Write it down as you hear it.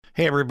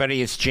Hey,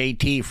 everybody, it's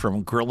JT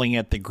from Grilling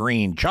at the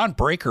Green. John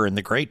Breaker and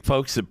the great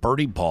folks at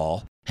Birdie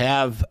Ball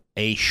have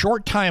a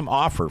short time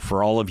offer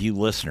for all of you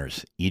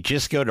listeners. You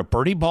just go to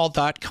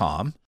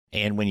birdieball.com,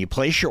 and when you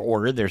place your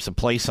order, there's a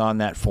place on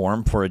that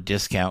form for a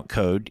discount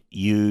code.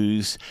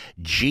 Use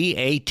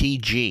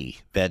GATG.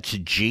 That's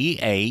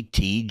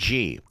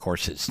GATG. Of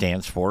course, it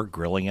stands for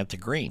Grilling at the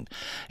Green.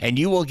 And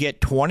you will get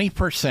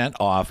 20%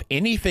 off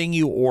anything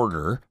you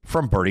order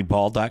from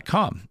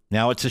birdieball.com.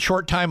 Now, it's a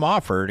short-time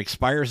offer. It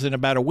expires in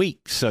about a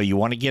week, so you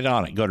want to get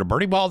on it. Go to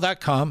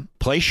birdieball.com,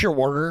 place your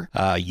order,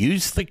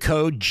 use the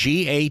code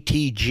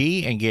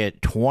GATG, and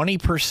get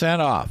 20%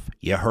 off.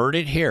 You heard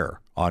it here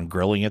on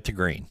Grilling at the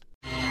Green.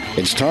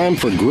 It's time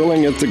for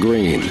Grilling at the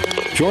Green.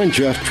 Join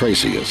Jeff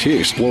Tracy as he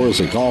explores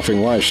the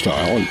golfing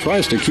lifestyle and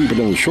tries to keep it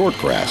in the short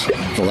grass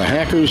for the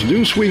hackers,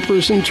 dew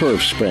sweepers, and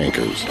turf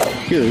spankers.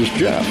 Here's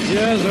Jeff.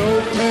 Just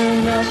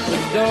open up the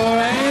door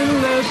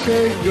and let's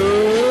take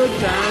good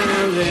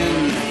times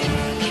in.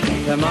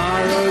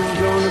 Tomorrow's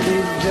gonna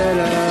be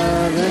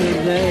better than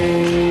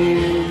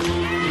today.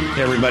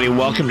 Hey, everybody,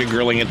 welcome to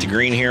Grilling at the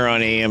Green here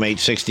on AM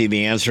 860,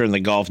 The Answer and the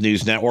Golf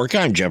News Network.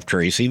 I'm Jeff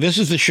Tracy. This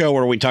is the show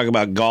where we talk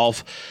about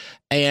golf,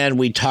 and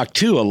we talk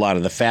to a lot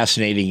of the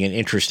fascinating and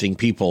interesting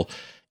people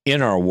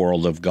in our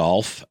world of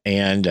golf.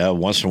 And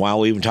once in a while,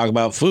 we even talk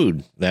about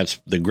food. That's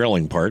the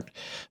grilling part.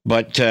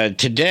 But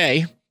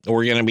today,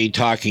 we're going to be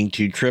talking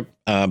to Trip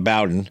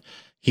Bowden.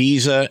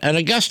 He's an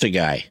Augusta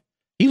guy.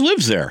 He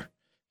lives there.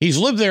 He's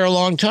lived there a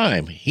long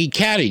time. He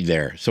caddied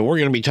there. So we're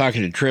going to be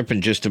talking to Trip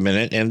in just a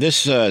minute. And this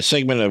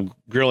segment of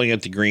Grilling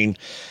at the Green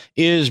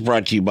is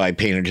brought to you by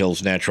Painted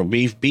Hills Natural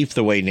Beef, beef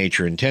the way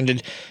nature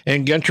intended,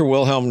 and Gunter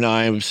Wilhelm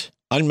Knives,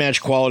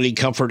 unmatched quality,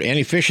 comfort, and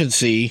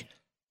efficiency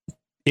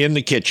in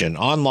the kitchen.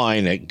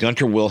 Online at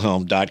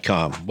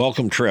gunterwilhelm.com.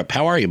 Welcome, Trip.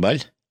 How are you,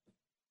 bud?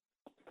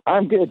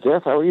 I'm good,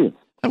 Jeff. How are you?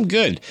 I'm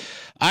good.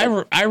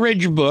 I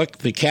read your book,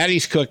 The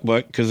Caddy's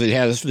Cookbook, because it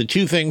has the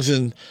two things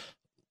in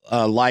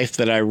life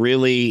that I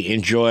really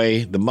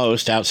enjoy the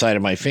most outside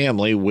of my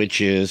family,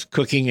 which is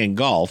cooking and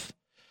golf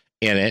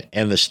in it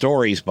and the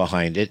stories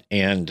behind it.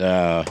 And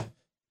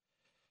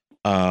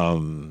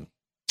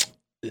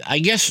I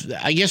guess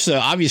the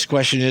obvious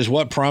question is,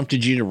 what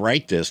prompted you to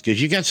write this?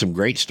 Because you got some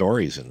great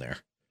stories in there.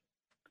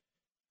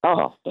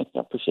 Oh, thanks. I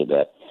appreciate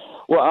that.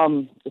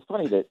 Well, it's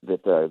funny that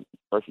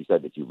first you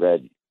said that you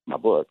read my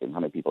book, and how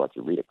many people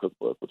actually read a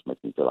cookbook, which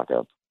makes me feel like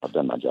I've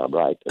done my job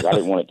right. Because I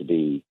didn't want it to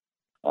be,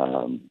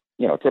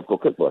 a typical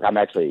cookbook. I'm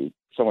actually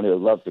someone who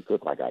loves to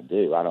cook like I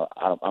do.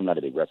 I'm not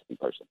a big recipe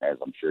person, as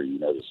I'm sure you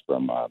noticed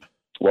from,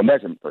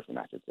 measurement person,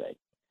 I should say.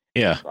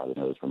 Yeah. Probably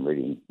knows from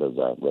reading those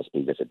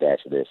recipes. There's a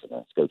dash of this and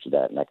a scotch of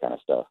that and that kind of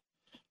stuff.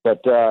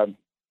 But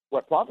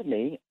what prompted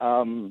me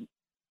to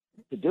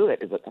do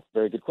it is a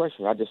very good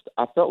question.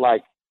 I felt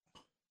like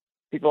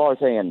people are always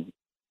saying,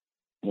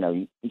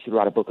 you should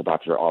write a book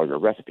about all your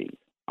recipes,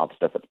 all the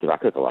stuff, because I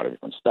cook a lot of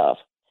different stuff.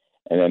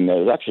 And then there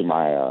was actually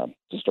my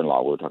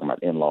sister-in-law, we were talking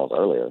about in-laws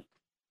earlier,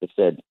 that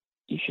said,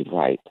 you should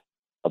write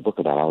a book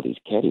about all these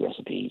caddy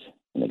recipes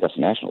and the Augusta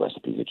National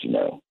recipes that you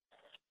know.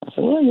 I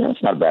said, well,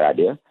 it's not a bad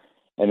idea.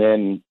 And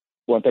then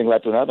one thing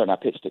led to another, and I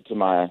pitched it to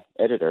my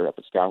editor up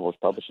at Skyhorse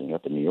Publishing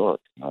up in New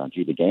York,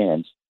 Judy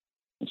Gans,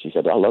 and she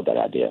said, I love that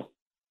idea.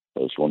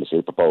 So she wanted to see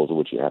a proposal,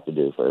 which you have to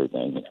do for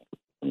everything,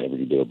 whenever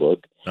you do a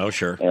book. Oh,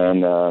 sure.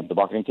 And the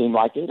marketing team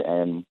liked it,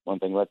 and one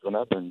thing led to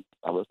another, and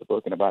I wrote the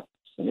book in about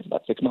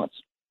 6 months.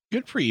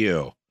 Good for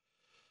you.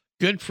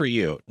 Good for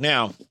you.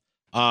 Now,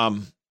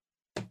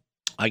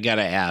 I got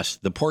to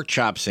ask, the pork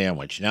chop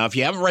sandwich. Now, if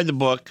you haven't read the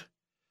book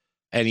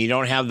and you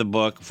don't have the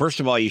book, first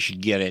of all, you should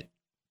get it.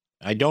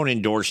 I don't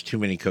endorse too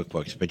many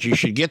cookbooks, but you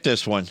should get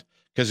this one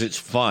because it's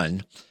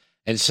fun.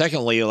 And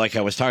secondly, like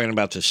I was talking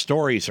about the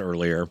stories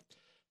earlier,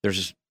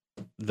 there's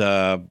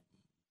the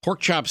pork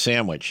chop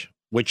sandwich,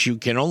 which you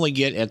can only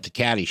get at the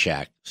Caddy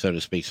Shack, so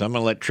to speak. So I'm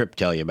going to let Trip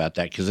tell you about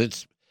that,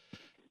 because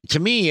to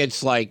me,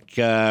 it's like,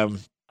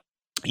 there's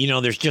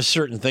just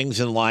certain things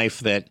in life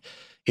that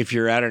if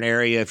you're at an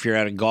area, if you're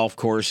at a golf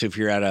course, if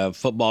you're at a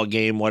football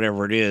game,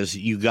 whatever it is,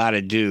 you got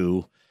to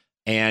do.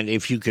 And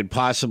if you could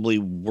possibly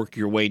work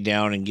your way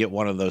down and get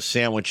one of those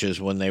sandwiches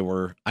when they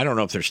were, I don't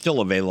know if they're still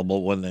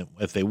available,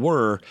 if they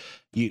were,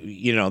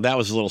 that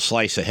was a little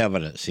slice of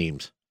heaven, it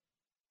seems.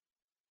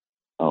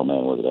 Oh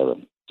man, was it ever?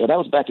 So that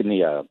was back in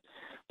the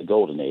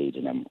golden age,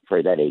 and I'm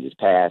afraid that age is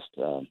past.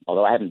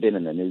 Although I haven't been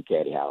in the new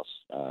caddy house,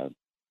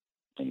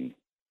 since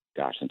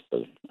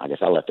I guess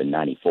I left in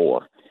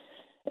 '94.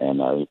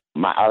 And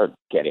our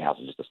caddy house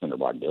is just a cinder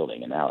block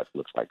building, and now it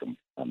looks like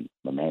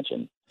a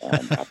mansion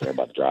out there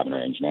by the driving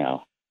range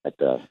now. At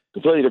a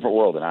completely different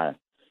world than I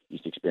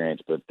used to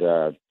experience. But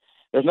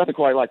there's nothing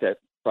quite like that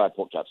fried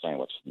pork chop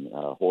sandwich.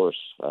 Horace,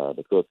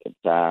 the cook at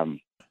the time,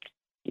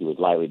 he was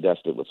lightly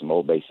dusted with some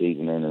Old Bay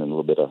seasoning and a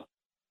little bit of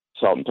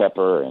salt and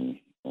pepper and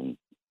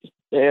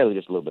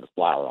just a little bit of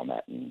flour on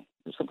that. And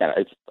some kind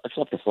of, it's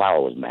like the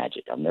flour was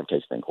magic. I've never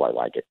tasted anything quite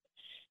like it.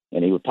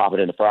 And he would pop it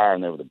in the fryer,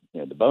 and there was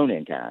the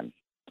bone-in kind.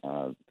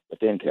 A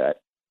thin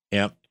cut.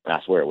 Yep. And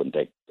I swear it wouldn't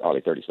take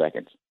hardly 30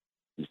 seconds.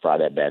 You fry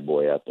that bad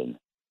boy up, and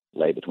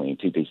lay between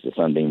two pieces of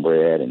sunbeam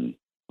bread and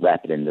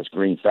wrap it in this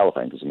green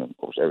cellophane, because, of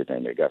course,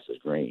 everything at Augusta is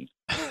green.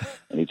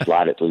 And he'd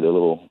slide it through the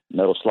little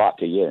metal slot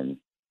to you. And,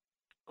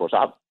 of course,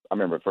 I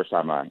remember the first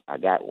time I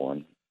got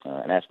one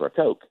and asked for a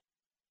Coke.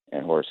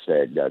 And Horace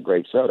said,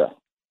 grape soda.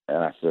 And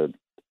I said,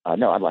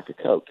 no, I'd like a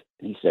Coke.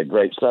 And he said,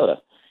 grape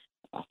soda.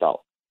 I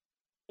thought,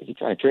 is he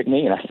trying to trick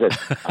me? And I said,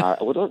 I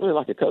would really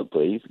like a Coke,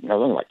 please. And I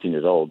was only like 10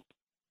 years old.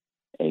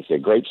 And he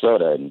said, grape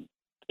soda. And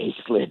he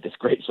slid this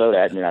grape soda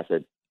at me. And I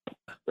said,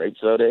 grape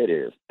soda it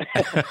is.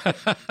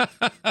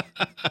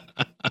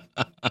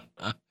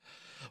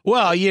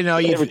 Well,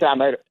 every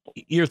time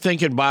you're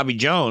thinking Bobby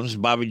Jones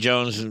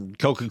and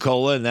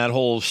Coca-Cola and that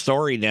whole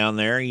story down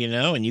there,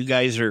 and you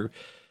guys are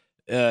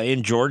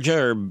in Georgia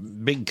are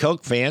big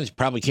Coke fans.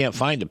 Probably can't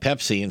find a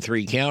Pepsi in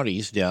 3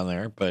 counties down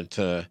there, but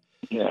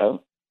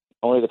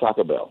only the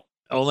Taco Bell.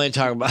 Only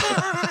Taco Bell.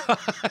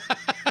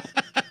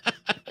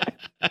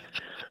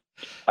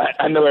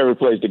 I know every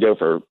place to go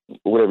for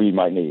whatever you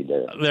might need.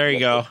 There you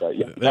go.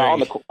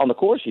 On the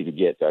course, you could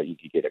get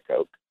a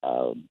Coke,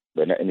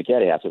 but in the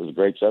caddy house, it was a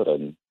grape soda,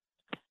 and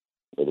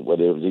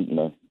whether it was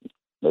eating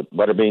the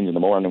butter beans in the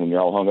morning when you're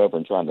all hungover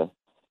and trying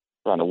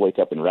to wake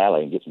up and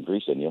rally and get some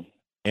grease in you.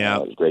 Yeah,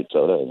 it was grape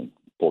soda and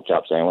pork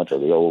chop sandwich, or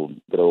the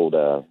good old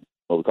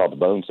what we call the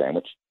bone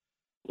sandwich,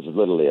 which is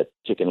literally a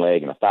chicken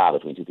leg and a thigh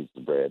between 2 pieces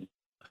of bread.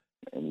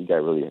 And you got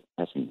to really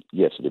have some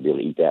gifts to be able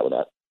to eat that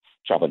without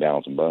chopping down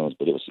on some bones,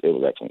 but it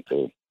was excellent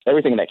too.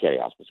 Everything in that caddy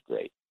house was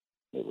great.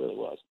 It really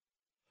was.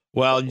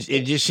 Well,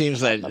 it just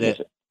seems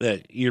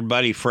that your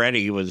buddy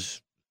Freddie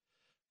was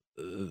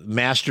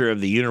master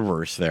of the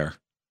universe there.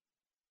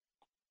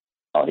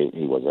 Oh,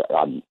 he was.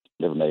 I've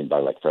never met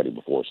anybody like Freddie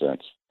before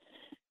since.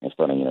 It's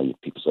funny,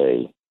 people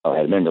say, "Oh, I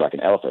had a memory like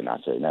an elephant." And I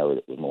say, "No,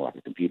 it was more like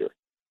a computer."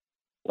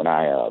 When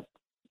I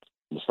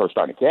was first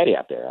starting to caddy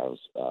out there, I was,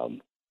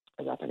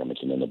 as I think I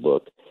mentioned in the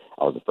book,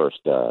 I was the first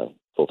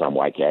full-time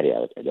white caddy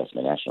at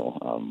Augusta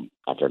National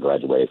after I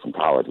graduated from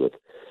college with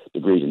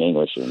degrees in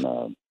English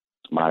and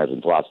minors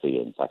in philosophy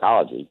and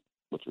psychology,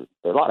 which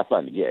they're a lot of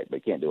fun to get, but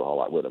you can't do a whole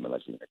lot with them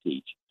unless you're going to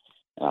teach.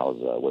 And I was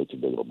way too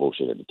big of a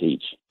bullshitter to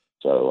teach.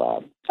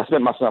 So I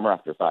spent my summer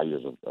after 5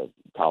 years of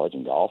college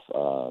and golf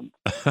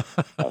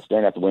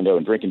standing out the window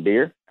and drinking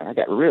beer, and I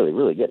got really,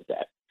 really good at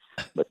that.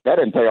 But that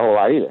didn't pay a whole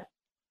lot either.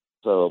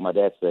 So my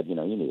dad said, you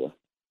need to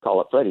call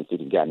up Freddie and see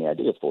if he's got any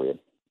ideas for you.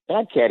 And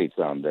I'd caddied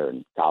some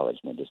during college,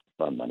 just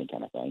fun money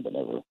kind of thing, but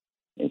never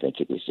anything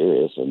particularly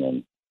serious. And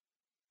then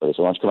Freddie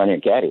said, why don't you come out here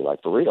and caddy,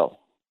 like for real?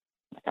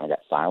 I kind of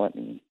got silent,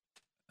 and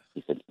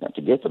he said, not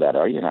too good for that,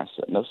 are you? And I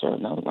said, no, sir,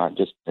 no, I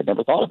just had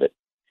never thought of it.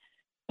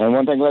 And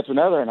one thing led to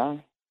another, and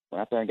I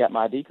went out there and got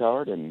my ID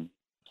card and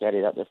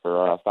caddied out there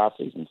for 5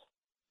 seasons.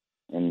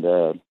 And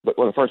but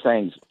one of the first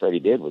things Freddie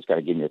did was kind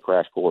of give me a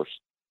crash course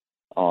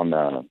on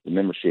the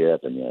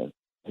membership and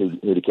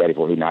who to caddy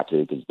for, who not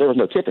to, because there was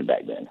no tipping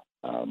back then.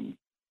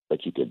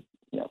 But you could,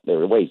 there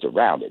were ways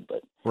around it,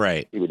 but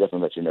right. He would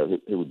definitely let you know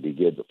who would be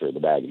good for the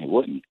bag and who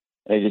wouldn't.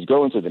 And just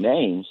going through the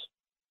names,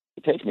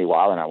 it takes me a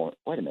while, and I went,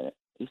 wait a minute,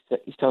 he's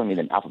telling me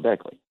them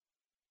alphabetically.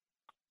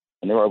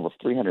 And there were over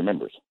 300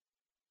 members.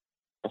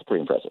 That's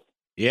pretty impressive.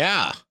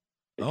 Yeah.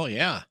 Oh,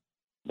 yeah.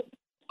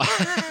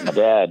 My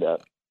dad,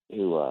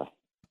 who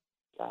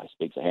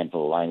speaks a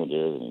handful of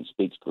languages, and he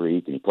speaks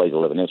Greek, and he plays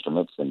 11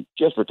 instruments, and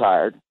just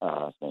retired.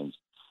 Things.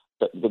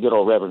 The good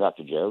old Reverend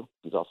Dr. Joe,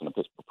 he's also an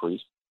Episcopal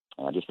priest,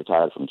 just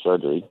retired from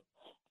surgery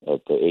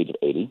at the age of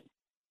 80.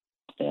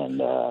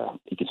 And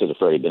he considers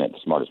Freddie Bennett the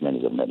smartest man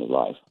he's ever met in his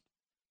life.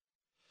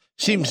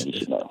 Seems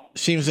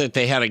that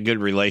they had a good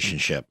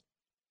relationship.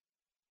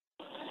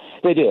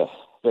 They did.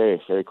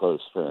 Very, very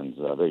close friends,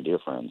 very dear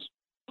friends.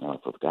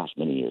 For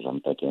many years.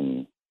 I'm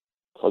thinking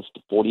close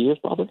to 40 years,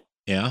 probably.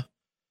 Yeah.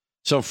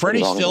 So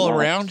Freddie's still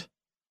around?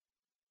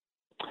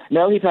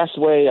 No, he passed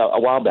away a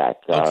while back.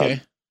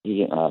 Okay.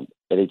 He at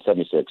age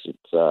 76.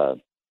 It's sort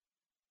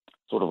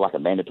of like a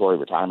mandatory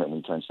retirement when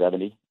you turn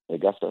 70 at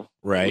Augusta.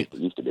 Right. It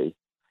used to be.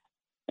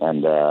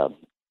 And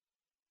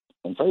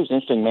Freddie's an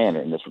interesting man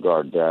in this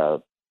regard.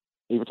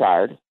 He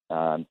retired.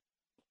 Not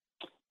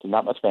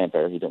much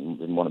fanfare. He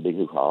didn't want a big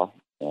hoo-ha.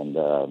 And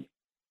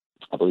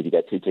I believe he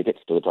got 2 tickets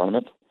to the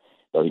tournament,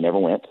 though he never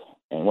went.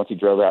 And once he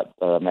drove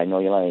out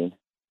Magnolia Lane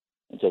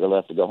and took a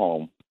left to go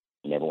home,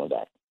 he never went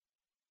back.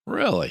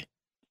 Really?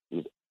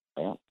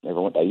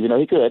 Never went back. Even though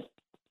he could.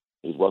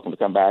 He was welcome to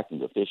come back and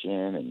go fishing,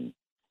 and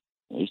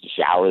he used to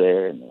shower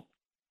there in the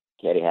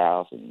caddy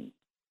house, and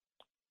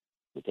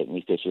he'd take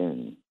me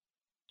fishing,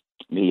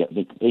 and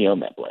he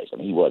owned that place. I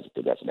mean, he was the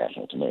Augusta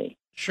National to me.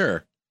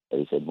 Sure. But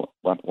he said,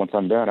 once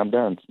I'm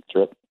done,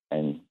 trip.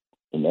 And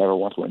he never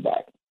once went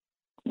back.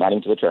 Not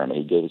into the tournament.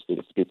 He gave his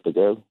people to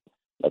go,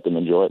 let them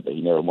enjoy it, but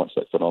he never once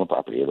set foot on the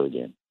property ever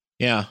again.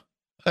 Yeah,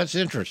 that's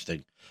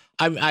interesting.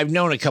 I've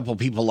known a couple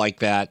people like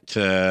that.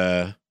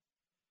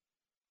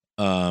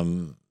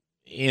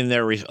 In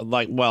their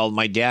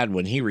my dad,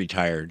 when he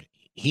retired,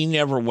 he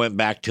never went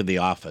back to the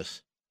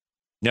office.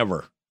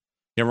 Never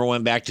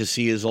went back to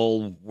see his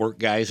old work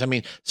guys. I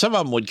mean, some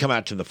of them would come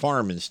out to the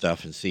farm and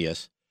stuff and see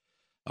us,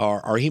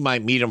 or he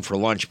might meet him for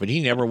lunch, but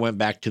he never went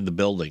back to the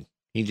building.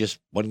 He just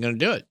wasn't going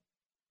to do it.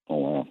 Oh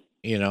wow!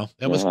 You know,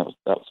 that was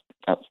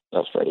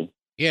Freddie.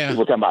 Yeah,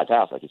 people come by his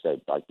house, like you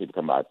said. Like people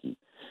come by to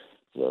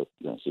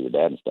see your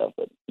dad and stuff.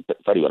 But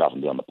Freddie would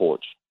often be on the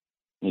porch.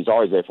 He's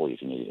always there for you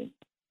if you needed him.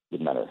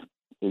 Didn't matter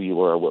who you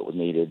were or what was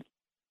needed.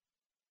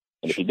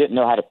 And if he didn't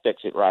know how to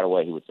fix it right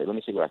away, he would say, "Let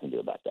me see what I can do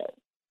about that."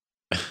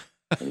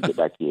 And he'd get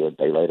back to you a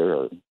day later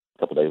or a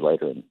couple of days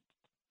later and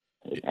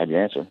have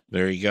your answer.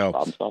 There you go.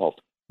 Problem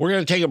solved. We're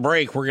going to take a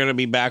break. We're going to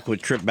be back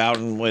with Trip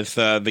Bowden with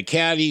the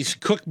Caddies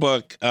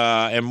Cookbook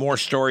and more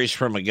stories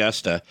from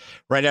Augusta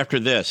right after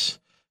this.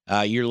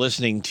 You're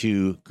listening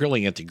to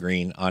Grilling at the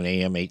Green on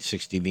AM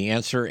 860 The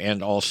Answer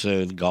and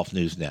also the Golf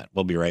News Net.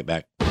 We'll be right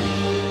back.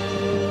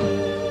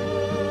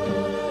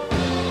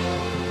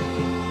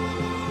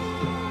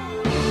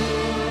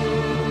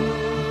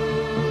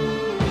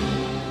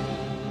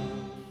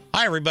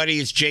 Hi, everybody.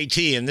 It's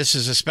JT, and this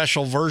is a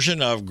special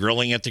version of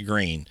Grilling at the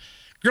Green.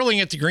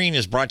 Grilling at the Green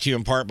is brought to you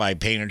in part by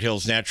Painted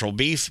Hills Natural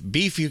Beef.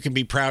 Beef you can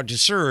be proud to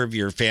serve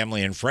your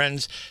family and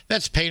friends.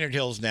 That's Painted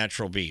Hills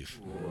Natural Beef.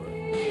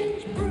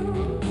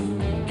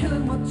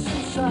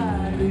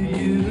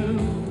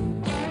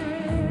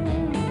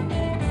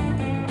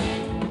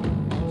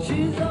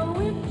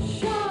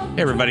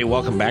 Hey, everybody.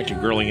 Welcome back to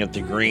Grilling at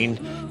the Green.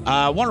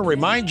 I want to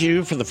remind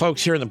you, for the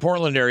folks here in the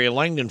Portland area,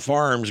 Langdon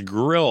Farms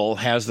Grill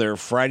has their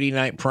Friday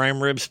night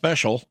prime rib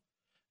special.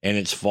 And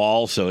it's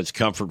fall, so it's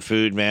comfort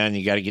food, man.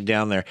 You got to get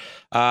down there.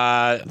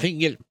 I think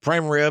you get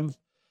prime rib,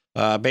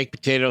 baked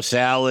potato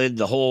salad,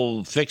 the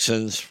whole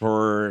fixins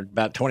for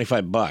about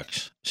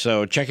 $25.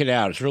 So check it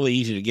out. It's really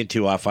easy to get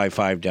to off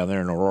I-5 down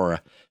there in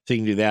Aurora. So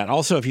you can do that.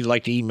 Also, if you'd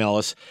like to email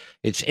us,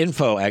 it's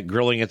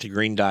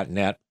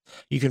info@grillingatthegreen.net.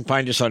 You can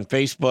find us on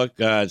Facebook.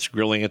 It's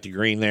Grilling at the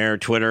Green there,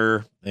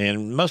 Twitter.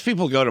 And most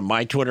people go to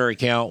my Twitter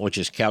account, which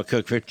is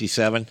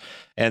CowCook57,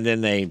 and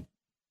then they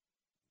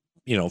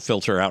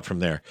filter out from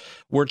there.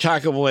 We're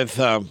talking with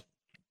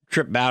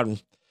Trip Bowden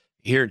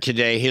here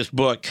today. His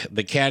book,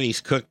 The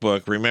Caddies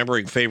Cookbook,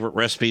 Remembering Favorite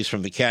Recipes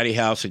from the Caddy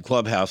House and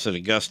Clubhouse at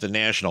Augusta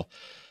National.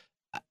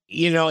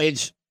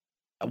 It's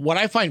what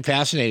I find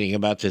fascinating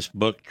about this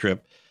book,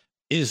 Trip,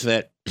 is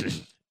that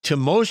to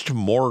most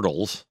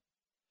mortals,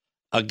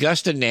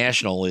 Augusta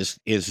National is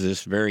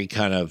this very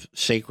kind of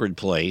sacred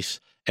place.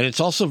 And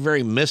it's also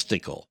very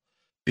mystical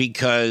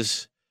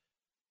because,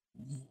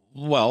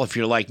 well, if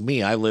you're like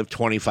me, I live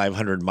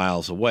 2,500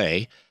 miles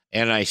away,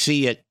 and I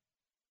see it,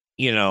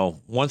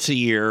 once a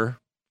year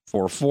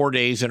for 4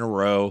 days in a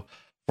row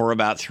for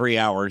about 3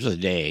 hours a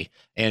day,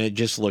 and it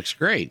just looks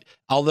great.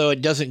 Although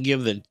it doesn't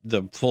give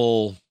the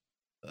full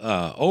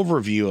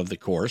overview of the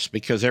course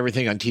because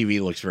everything on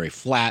TV looks very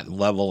flat and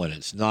level, and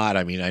it's not.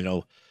 I mean, I know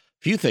a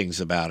few things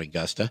about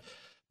Augusta,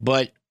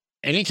 but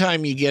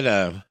anytime you get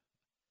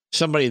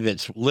somebody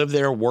that's lived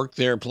there, worked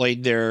there,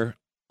 played there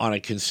on a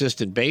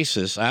consistent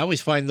basis, I always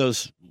find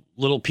those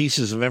little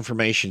pieces of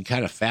information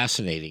kind of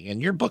fascinating,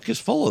 and your book is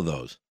full of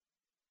those.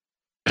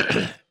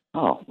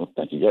 Oh, well,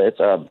 thank you. Yeah,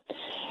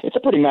 it's a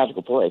pretty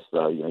magical place.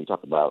 You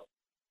talk about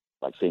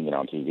like seeing it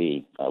on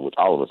TV, which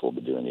all of us will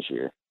be doing this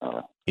year.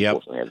 Yep.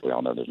 Unfortunately, as we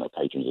all know, there's no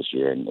patrons this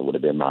year, and it would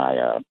have been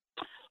my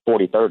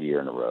 43rd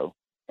year in a row,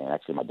 and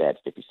actually my dad's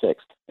 56th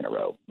in a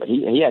row. But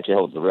he actually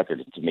holds the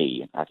record to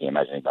me. I can't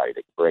imagine anybody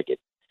that could break it.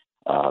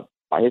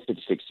 By his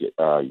 56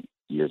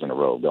 years in a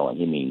row going,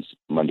 he means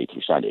Monday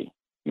through Sunday,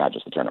 not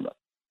just the tournament.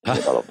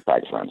 With all of the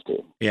practice runs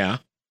too. Yeah.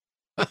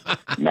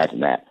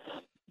 Imagine that.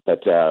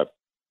 But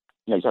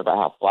you talk about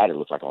how flat it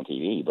looks like on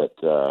TV, but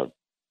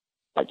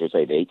like they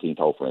say, the 18th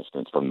hole, for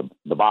instance, from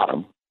the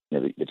bottom,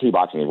 the tee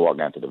box, and you walk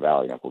down to the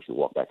valley, and of course you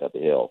walk back up the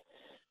hill.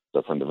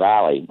 So from the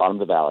valley, bottom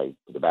of the valley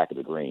to the back of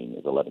the green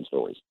is 11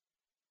 stories.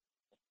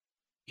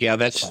 Yeah,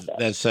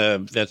 that's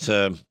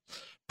a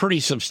pretty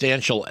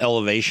substantial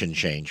elevation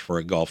change for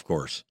a golf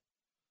course.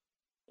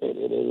 It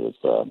is,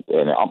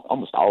 and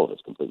almost all of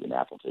it's completely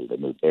natural too. They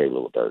moved very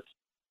little dirt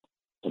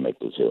to make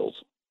those hills.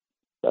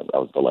 That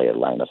was the lay of the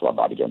land. That's why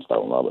Bobby Jones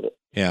fell in love with it.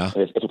 Yeah,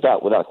 it's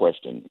without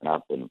question. And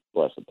I've been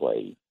blessed to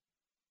play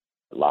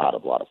a lot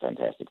of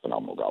fantastic,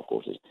 phenomenal golf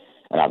courses,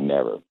 and I've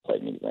never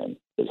played anything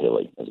as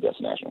hilly as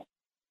Augusta National.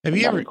 Have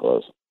you ever,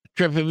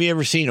 Trip? Have you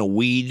ever seen a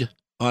weed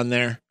on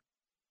there?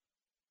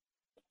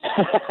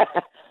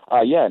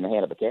 Yeah, in the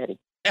hand of a caddy.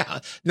 Yeah.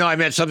 No, I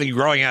meant something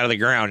growing out of the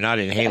ground, not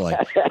inhaling.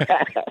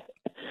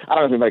 I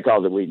don't know if anybody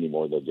calls it weed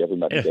anymore, though, Jeff. We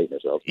might be dating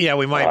ourselves. Yeah,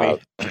 we might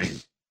be.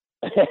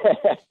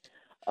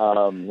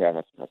 Yeah,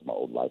 that's my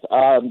old life.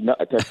 No,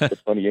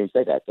 it's funny you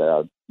say that.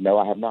 No,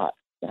 I have not.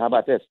 How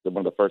about this?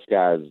 One of the first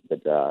guys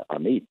that I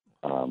meet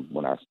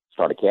when I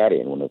started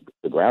caddying, when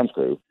the grounds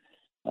crew,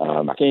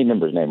 I can't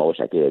remember his name. I wish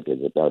I could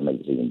because it would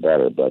make it even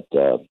better, but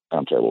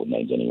I'm terrible with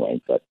names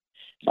anyway. But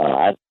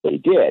he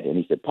did, and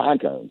he said pine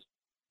cones.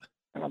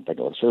 And I'm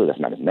thinking, well, sure, that's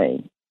not his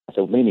name. I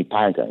said, what do you mean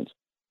pine cones?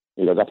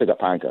 He goes, I pick up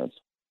pine cones.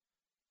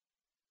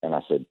 And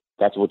I said,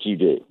 that's what you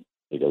do.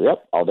 He goes,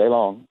 yep, all day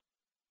long.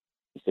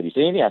 He said, you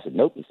see any? I said,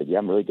 nope. He said, yeah,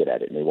 I'm really good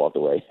at it. And he walked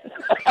away.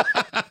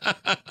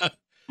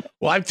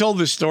 Well, I've told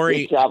this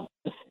story.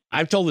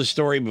 I've told this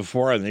story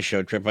before on this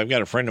show, Trip. I've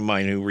got a friend of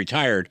mine who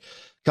retired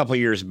a couple of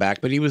years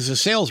back, but he was a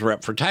sales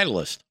rep for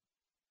Titleist.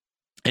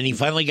 And he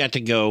finally got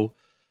to go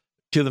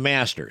to the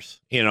Masters.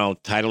 You know,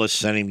 Titleist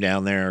sent him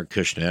down there, or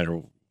Cushnet,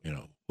 or, you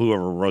know,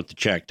 whoever wrote the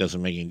check,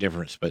 doesn't make any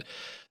difference. But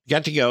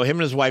got to go. Him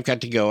and his wife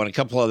got to go, and a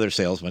couple other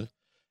salesmen.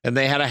 And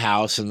they had a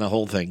house and the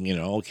whole thing, you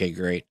know, okay,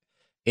 great.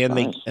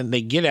 And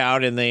they get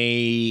out and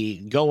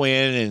they go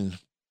in, and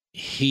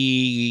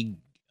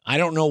I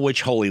don't know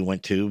which hole he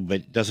went to, but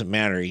it doesn't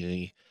matter.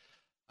 They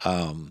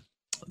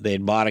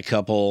had bought a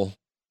couple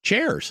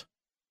chairs,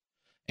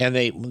 and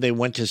they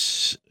went to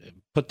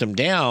put them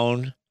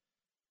down,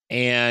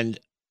 and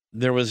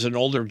there was an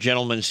older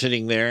gentleman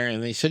sitting there,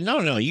 and they said,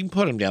 no, you can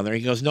put them down there.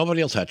 He goes,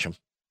 nobody will touch them.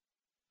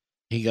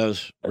 He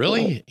goes,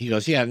 really? He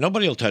goes, yeah,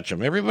 nobody will touch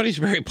them. Everybody's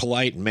very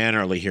polite and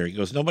mannerly here. He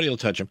goes, nobody will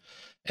touch them.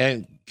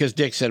 And because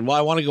Dick said, well,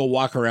 I want to go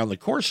walk around the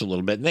course a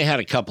little bit. And they had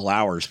a couple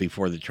hours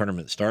before the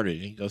tournament started.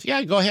 And he goes,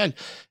 yeah, go ahead.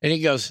 And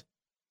he goes,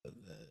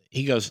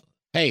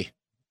 hey,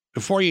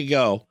 before you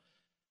go,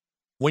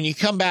 when you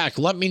come back,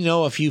 let me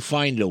know if you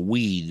find a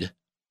weed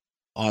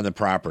on the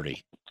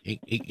property.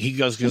 He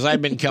goes, because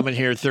I've been coming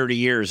here 30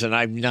 years and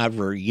I've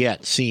never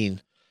yet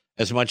seen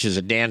as much as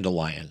a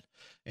dandelion.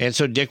 And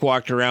so Dick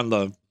walked around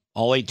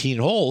all 18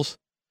 holes,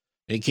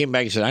 and he came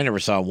back and said, I never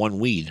saw one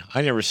weed.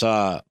 I never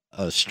saw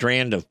a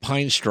strand of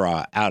pine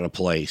straw out of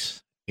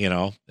place. You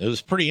know, it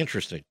was pretty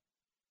interesting.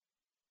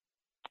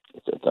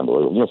 It's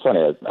unbelievable. You know, it's funny,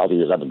 all the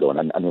years I've been going,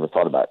 I never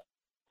thought about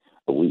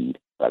a weed.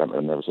 I've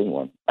never seen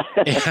one.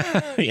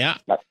 Yeah.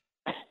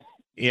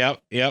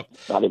 Yep.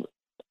 Not even,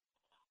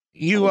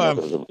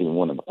 there's even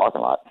one in the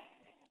parking lot.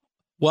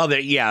 Well,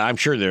 I'm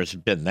sure there's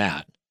been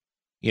that.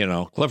 You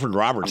know, Clifford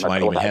Roberts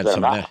might even had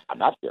some of that. I'm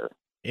not sure.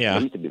 Yeah.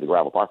 It used to be the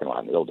gravel parking lot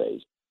in the old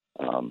days.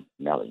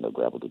 Now there's no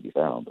gravel to be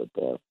found, but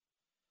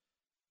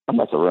I'm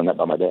going to run that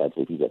by my dad,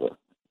 see if he's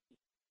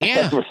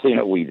ever seen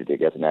a weed at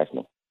the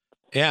National.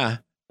 Yeah.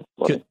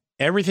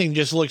 Everything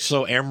just looks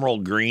so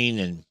emerald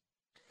green,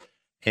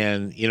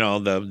 and you know,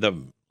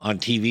 the on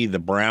TV, the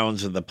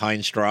browns of the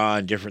pine straw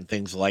and different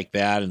things like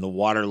that, and the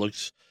water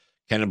looks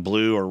kind of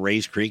blue, or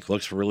Rays Creek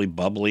looks really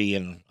bubbly,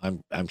 and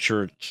I'm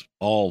sure it's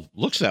all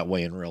looks that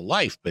way in real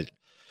life, but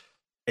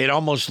it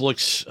almost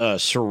looks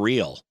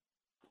surreal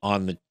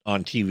on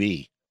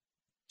TV.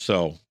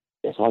 So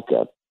it's like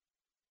the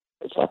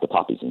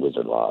poppies and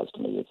Wizard of Oz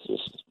to me. It's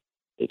just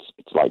it's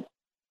like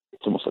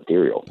it's almost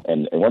ethereal.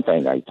 And one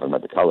thing I talking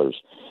about the colors.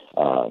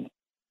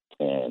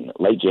 In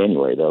late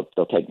January, they'll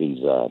take these.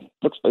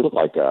 They look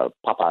like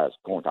Popeye's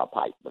corncob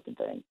pipe looking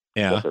thing.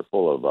 Yeah, but they're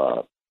full of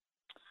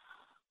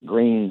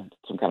green,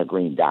 some kind of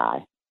green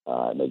dye.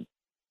 And they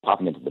pop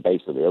them into the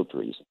base of the oak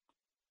trees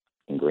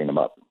and green them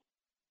up.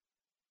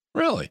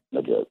 Really?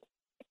 No joke.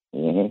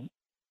 Mm-hmm.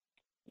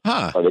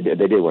 Huh. Oh, they did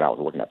when I was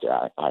working up there.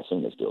 I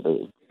assume they still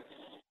do.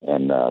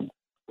 And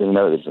there's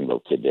another little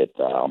tidbit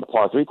on the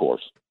par 3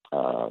 course.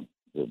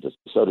 The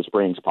Soda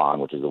Springs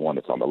pond, which is the one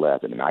that's on the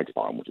left, and the Knights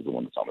pond, which is the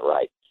one that's on the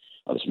right,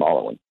 the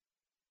smaller one.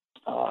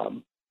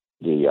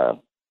 The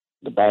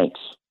banks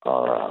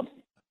are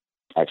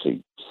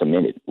actually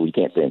cemented. Well, you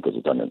can't see them because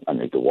it's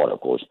underneath the water,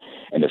 of course,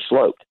 and they're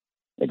sloped.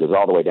 It goes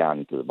all the way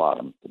down to the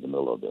bottom, to the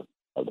middle of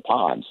the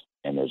ponds,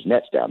 and there's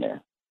nets down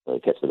there where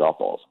they catch the golf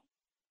balls.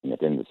 And at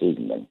the end of the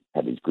season, they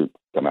have these groups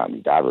come out in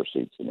these diver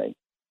suits, and they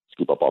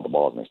scoop up all the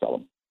balls and they sell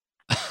them.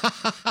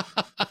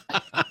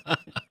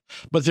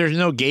 But there's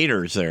no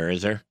gators there,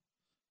 is there?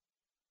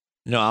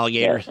 No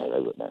alligators? Yeah, they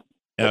wouldn't.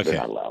 Okay. They're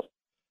not allowed.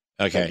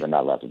 Okay. They're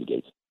not allowed to the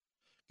gates.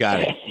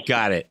 Got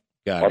it.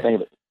 Well, I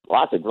think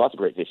lots of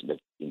great fishing. There's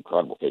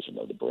incredible fishing,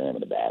 though. The brim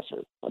and the bass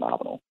are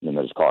phenomenal. And then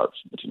there's carps,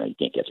 but you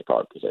can't catch a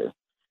carp because they're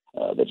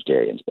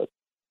vegetarians. But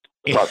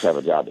the carps have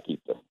a job to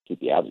keep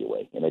the algae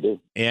away, and they do.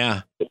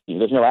 Yeah. But,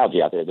 there's no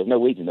algae out there. There's no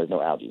weeds and there's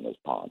no algae in those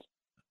ponds.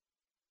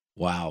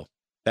 Wow,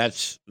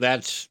 that's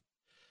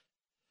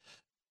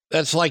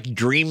like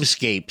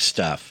dreamscape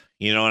stuff.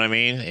 You know what I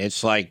mean?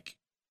 It's like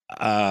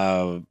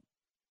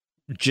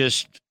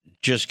just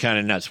kind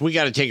of nuts. We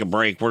got to take a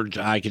break.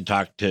 I can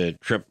talk to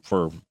Trip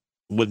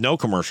with no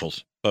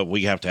commercials, but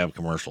we have to have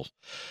commercials.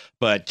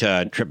 But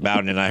Trip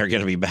Bowden and I are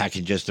going to be back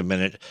in just a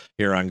minute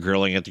here on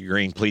Grilling at the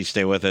Green. Please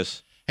stay with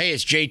us. Hey,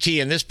 it's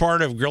JT, and this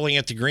part of Grilling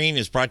at the Green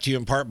is brought to you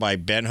in part by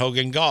Ben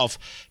Hogan Golf.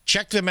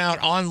 Check them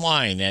out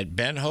online at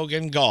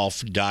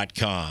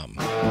benhogangolf.com.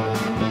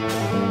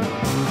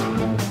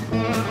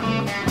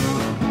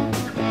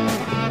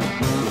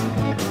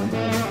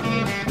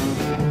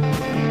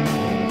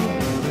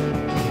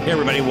 Hey,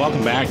 everybody.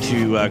 Welcome back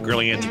to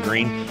Grilling at the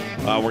Green.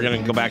 We're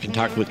going to go back and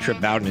talk with Trip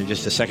Bowden in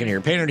just a second here.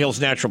 Painted Hills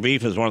Natural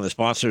Beef is one of the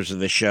sponsors of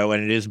this show,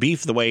 and it is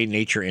beef the way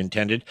nature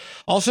intended.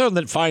 Also,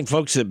 the fine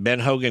folks at Ben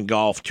Hogan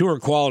Golf, tour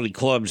quality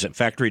clubs at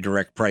factory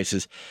direct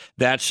prices.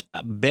 That's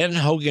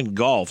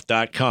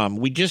benhogangolf.com.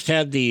 We just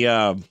had the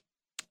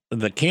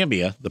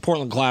Cambia, the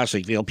Portland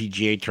Classic, the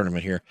LPGA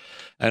tournament here,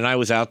 and I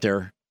was out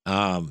there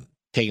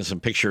taking some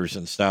pictures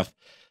and stuff.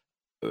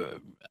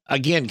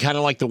 Again, kind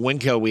of like the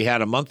Winco we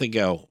had a month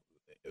ago.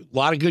 A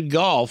lot of good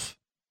golf,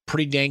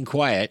 pretty dang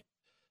quiet.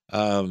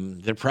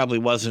 There probably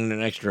wasn't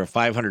an extra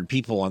 500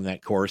 people on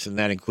that course, and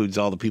that includes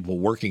all the people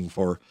working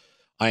for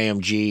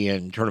IMG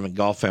and Tournament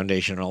Golf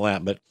Foundation and all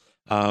that. But,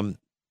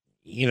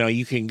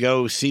 you can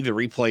go see the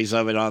replays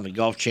of it on the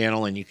Golf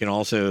Channel, and you can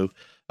also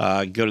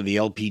go to the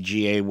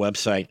LPGA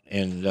website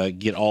and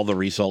get all the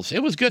results.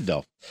 It was good,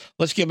 though.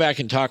 Let's get back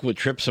and talk with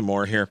Tripp some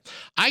more here.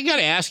 I got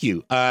to ask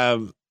you,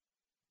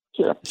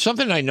 Sure.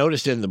 something I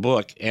noticed in the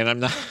book,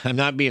 and I'm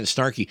not being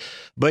snarky,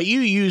 but you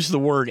use the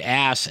word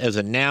ass as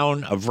a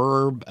noun, a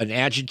verb, an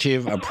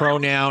adjective, a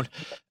pronoun,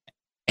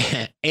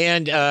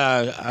 and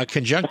a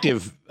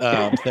conjunctive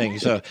thing.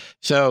 So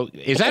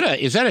is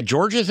that a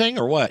Georgia thing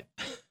or what?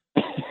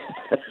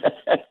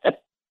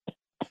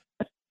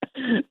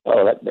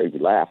 Oh, that made me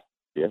laugh.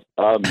 Yes.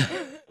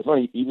 It's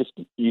funny, you just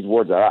use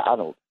words that I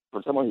don't.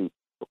 For someone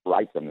who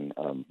writes them, and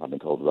I've been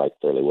told to write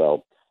fairly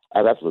well, I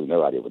have absolutely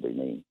no idea what they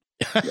mean.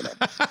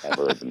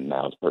 Verbs and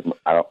nouns.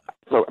 I don't.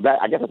 So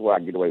I guess that's why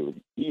I get away with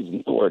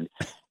using the word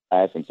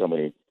ass in so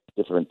many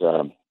different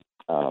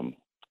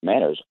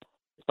manners.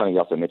 It's funny you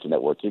also mentioned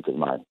that word too, because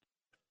my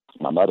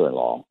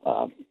mother-in-law,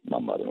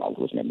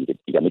 whose name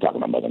you got me talking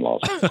about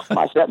mother-in-laws.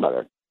 My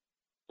stepmother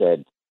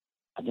said,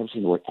 "I've never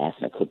seen the word ass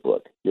in a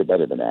cookbook. You're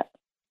better than that."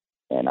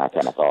 And I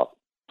kind of thought,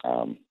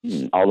 all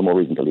the more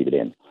reason to leave it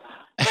in.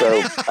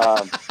 So.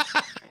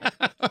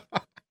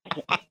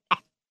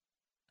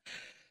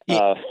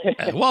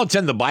 Well, it's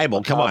in the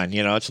Bible. Come on,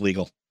 it's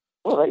legal.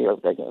 Well,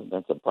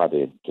 that's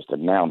probably just a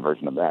noun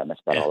version of that, and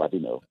that's about all I do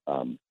know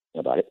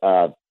about it.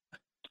 But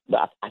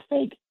I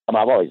think I've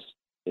always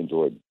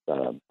enjoyed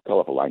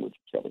colorful language,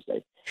 shall we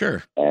say?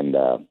 Sure. And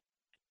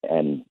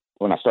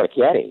when I started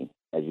caddying,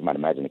 as you might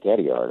imagine, the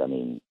caddy yard, I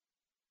mean,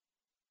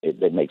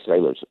 they make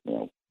sailors,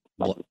 seem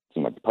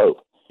like the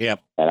Pope.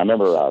 Yep. And I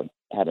remember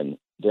having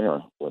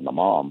dinner with my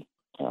mom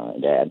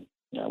and dad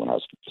when I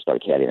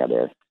started caddying out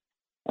there,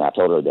 and I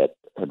told her that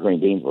her green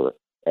beans were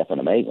effing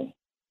amazing.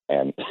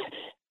 And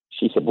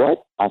she said,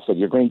 "What?" I said,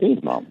 "Your green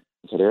beans, Mom."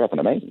 I said, "They're effing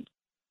amazing."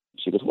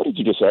 She goes, "What did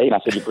you just say?" And I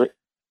said,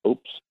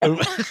 "Oops." And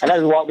I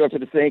just walked up to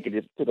the sink and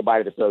just took a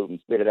bite of the soap and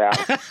spit it out.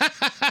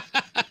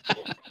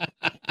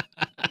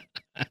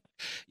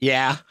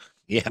 Yeah.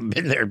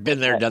 Been there, done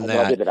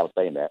that. I did that. I was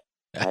saying that.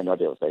 I had no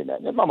idea I was saying that.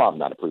 And my mom's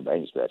not approved by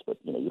any stretch, but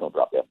you don't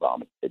drop that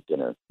bomb at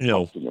dinner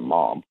to your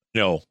mom.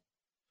 No.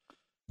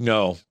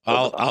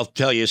 I'll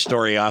tell you a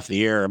story off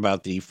the air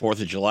about the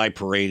 4th of July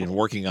parade and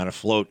working on a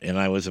float. And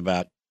I was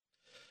about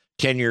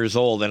 10 years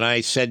old, and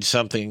I said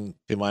something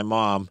to my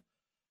mom.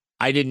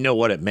 I didn't know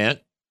what it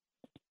meant,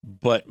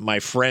 but my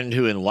friend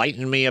who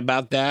enlightened me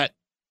about that,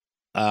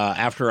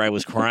 after I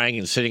was crying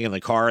and sitting in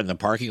the car in the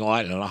parking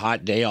lot on a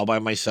hot day all by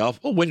myself,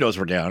 windows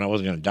were down. I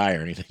wasn't going to die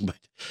or anything, but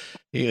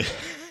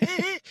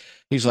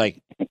he's like,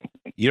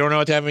 "You don't know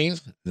what that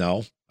means?"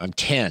 "No, I'm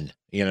 10,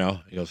 He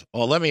goes,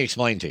 "Well, let me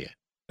explain to you."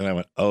 And I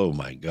went, "Oh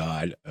my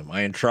God, am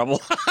I in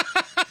trouble?"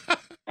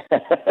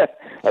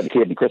 Like the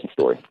kid in the Christmas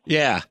Story.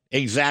 Yeah,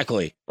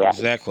 exactly. Right.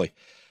 Exactly.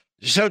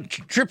 So,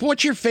 Tripp,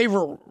 what's your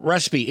favorite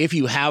recipe, if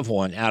you have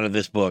one, out of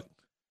this book?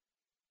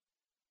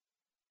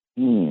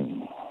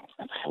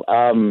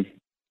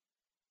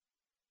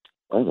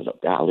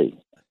 Golly,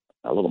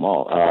 I love them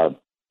all.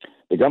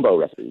 The gumbo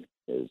recipe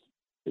is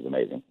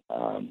amazing.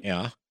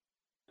 Yeah.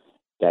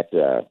 That's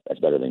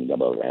better than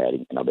gumbo I've ever had,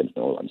 and I've been to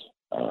New Orleans.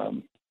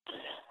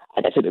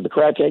 Like I said, the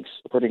crab cakes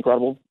are pretty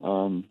incredible.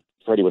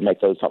 Freddie would make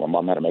those, taught my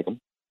mom how to make them.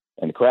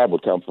 And the crab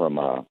would come from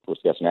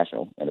Wisconsin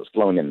National, and it was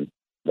flown in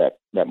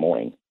that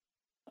morning.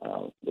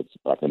 It's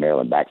like the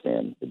Maryland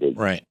backfin, the big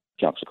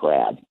chunks of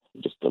crab,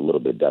 just a little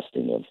bit of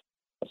dusting of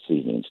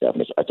seasoning and stuff.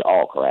 And it's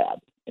all crab.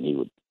 And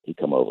he'd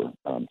come over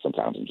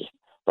sometimes and just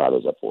fry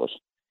those up for us.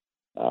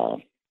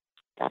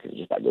 I could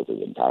just about go through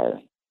the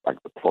entire,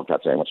 like the pork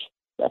chop sandwich.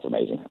 That's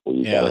amazing. We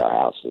use that at our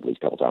house at least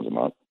a couple times a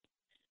month.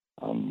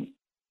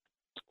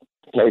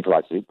 Clay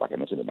fried soup, like I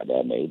mentioned, that my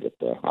dad made, that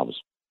I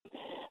was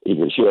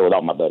eager to share with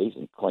all my buddies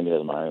and claim it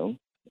as my own.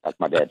 Like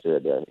my dad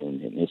said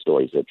in his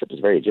story, he said Tripp is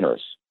very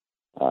generous,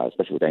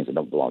 especially with things that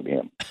don't belong to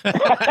him.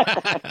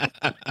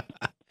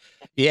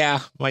 Yeah,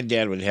 my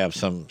dad would have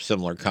some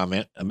similar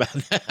comment about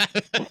that.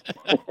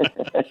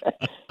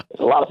 It's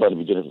a lot of fun to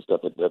be generous with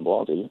stuff that doesn't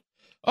belong to you.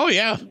 Oh,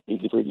 yeah.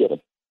 Easy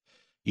forgiven.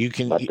 You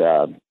can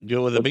do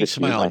it with a big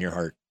smile on your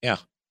heart. Yeah.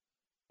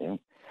 Yeah.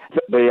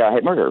 The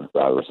head murder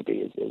recipe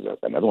is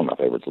another one of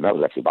my favorites, and that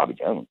was actually Bobby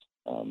Jones.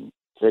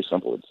 It's very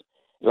simple.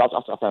 I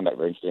found that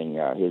very interesting.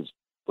 His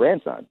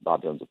grandson,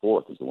 Bob Jones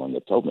IV, is the one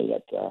that told me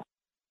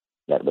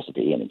that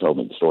recipe, and he told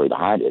me the story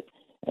behind it,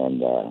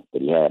 and that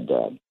he had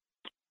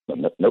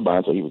no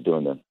bun, so he was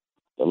doing the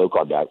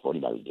low-carb diet before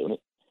anybody was doing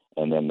it,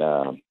 and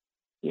then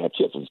he had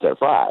chips instead of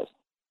fries,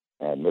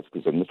 and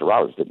Mr.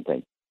 Roberts didn't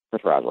think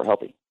French fries were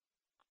healthy.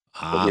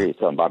 So here he's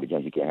telling Bobby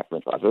Jones you can't have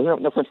French fries. There was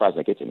no French fries in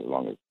the kitchen as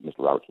long as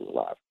Mr. Roberts was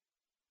alive.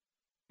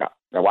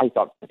 Now why he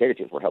thought potato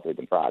chips were healthier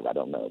than fries, I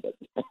don't know, but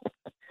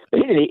but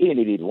he didn't eat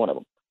either one of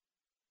them.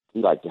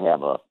 He liked to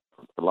have for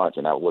lunch,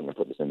 and I wouldn't have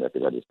put this in there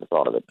because I just the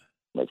thought of it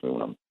makes me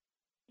want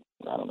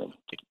to, I don't know,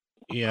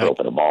 curl up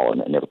in a ball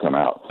and never come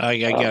out. I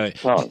got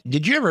it.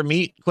 Did you ever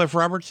meet Cliff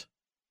Roberts?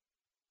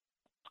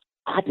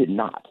 I did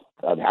not.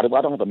 I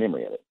don't have a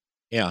memory of it.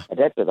 Yeah. My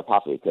dad says I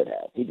possibly could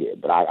have. He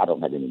did, but I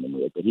don't have any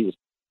memory of it. But he was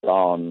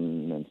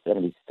gone in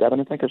 77,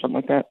 I think, or something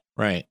like that.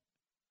 Right.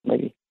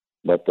 Maybe.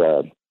 But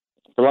for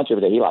lunch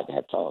every day, he liked to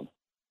have tongue.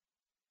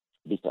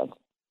 Beef tongue.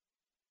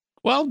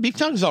 Well, beef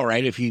tongue's all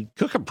right if you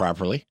cook them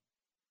properly.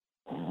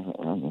 Kind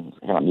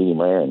of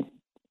medium rare and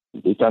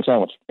beef tongue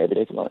sandwich every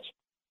day for lunch.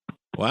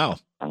 Wow.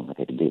 I don't know if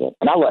I could do that.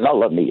 And I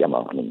love meat. I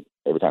mean,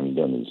 every time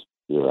you're doing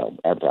your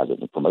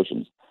advertisements and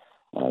promotions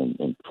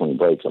in between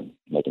breaks, I'm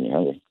making you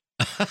hungry.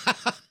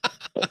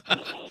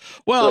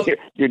 Well, so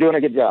you're doing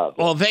a good job.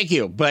 Well, thank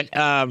you. But,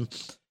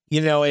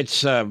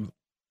 it's kind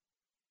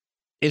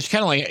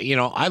of like,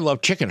 I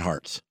love chicken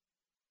hearts.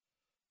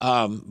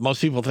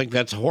 Most people think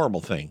that's a horrible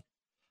thing.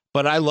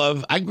 But I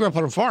grew up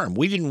on a farm.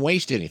 We didn't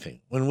waste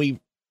anything. When we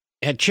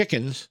had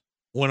chickens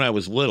when I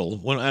was little,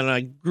 and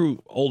I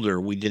grew older,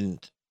 we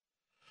didn't.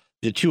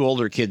 The two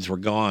older kids were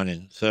gone,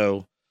 and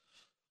so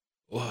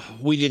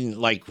we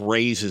didn't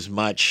raise as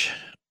much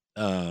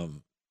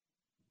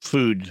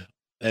food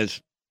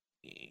as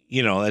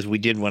we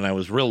did when I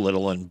was real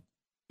little, and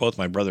both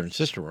my brother and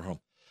sister were home.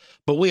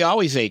 But we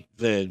always ate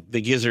the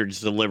gizzards,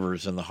 the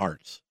livers, and the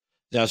hearts.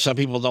 Now, some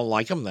people don't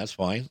like them. That's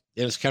fine.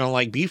 And it's kind of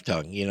like beef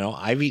tongue.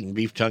 I've eaten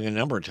beef tongue a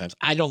number of times.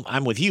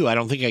 I'm with you. I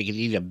don't think I could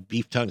eat a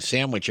beef tongue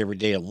sandwich every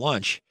day at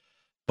lunch,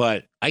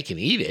 but I can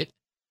eat it.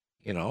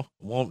 It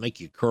won't make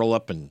you curl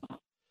up and,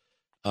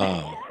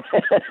 I've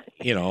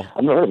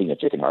never heard of eating a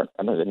chicken heart.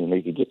 I know that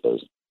you could get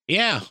those.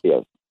 Yeah.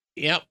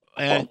 Yep.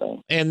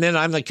 And then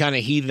I'm the kind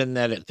of heathen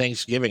that at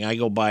Thanksgiving, I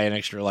go buy an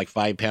extra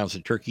 5 pounds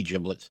of turkey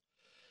giblets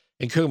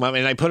and cook them up.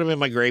 And I put them in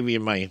my gravy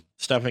and my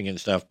stuffing and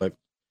stuff, but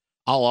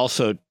I'll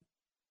also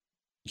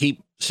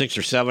keep 6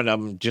 or 7 of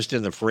them just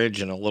in the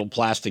fridge in a little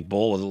plastic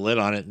bowl with a lid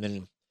on it. And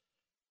then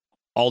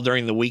all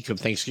during the week of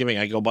Thanksgiving,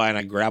 I go by and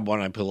I grab one,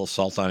 and I put a little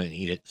salt on it and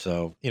eat it.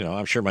 So,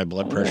 I'm sure my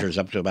blood pressure is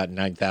up to about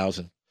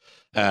 9,000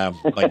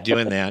 by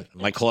doing that.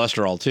 My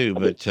cholesterol too.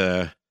 But,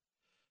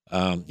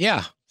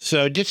 yeah.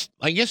 So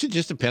I guess it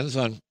just depends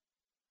on,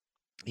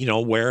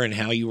 where and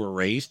how you were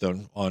raised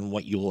on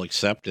what you will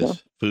accept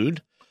as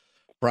food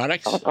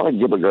products. I like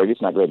giblet gravy.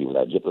 It's not gravy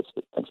without giblets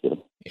at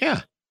Thanksgiving.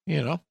 Yeah.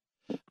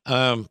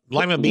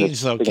 Lima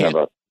beans though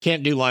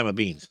can't do lima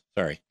beans.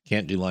 Sorry,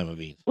 can't do lima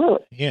beans. Really?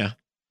 Yeah.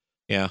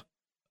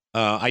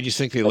 I just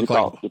think they look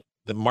like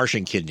the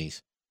Martian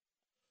kidneys.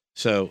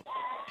 So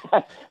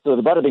the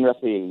butterbean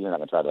recipe, you're not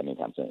gonna try that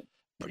anytime soon.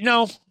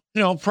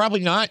 No,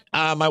 probably not.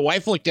 My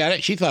wife looked at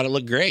it; she thought it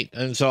looked great,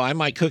 and so I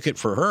might cook it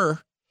for her,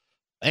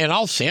 and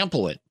I'll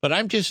sample it. But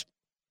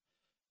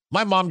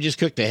my mom just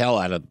cooked the hell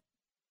out of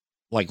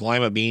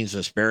lima beans,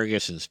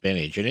 asparagus, and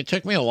spinach. And it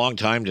took me a long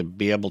time to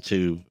be able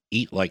to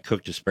eat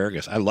cooked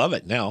asparagus. I love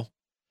it now,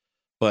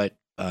 but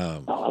I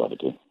love it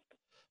too.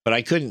 But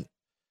I couldn't,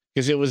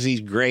 because it was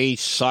these gray,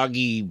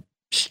 soggy,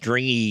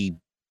 stringy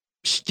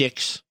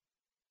sticks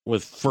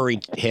with furry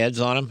heads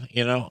on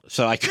them,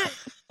 so I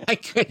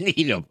couldn't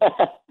eat them.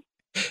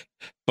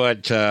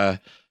 But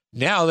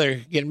now they're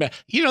getting back.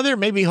 There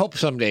may be hope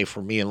someday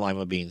for me and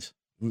lima beans.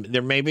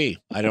 There may be.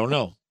 I don't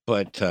know,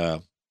 but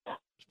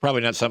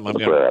probably not something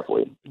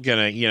I'm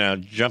gonna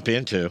jump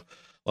into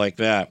like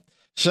that.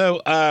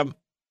 So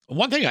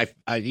one thing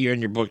you're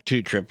in your book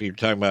too, Trip, you're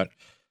talking about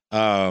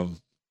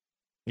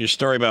your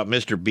story about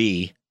Mr.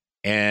 B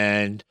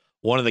and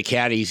one of the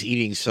caddies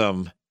eating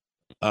some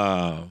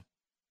not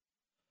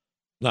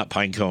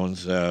pine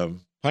cones,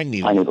 pine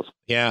needles. Pine needles.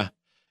 Yeah.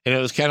 And it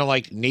was kind of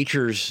like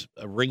nature's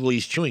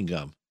Wrigley's chewing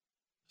gum,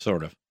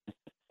 sort of.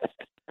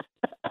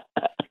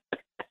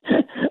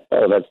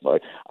 Oh, that's funny.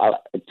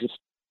 Just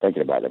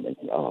thinking about it,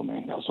 oh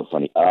man, that was so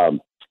funny.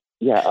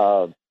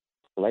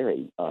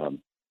 Larry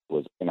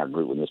was in our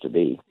group with Mr.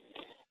 B,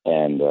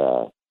 and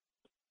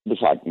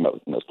just like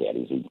most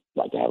caddies, he'd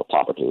like to have a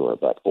pop or two or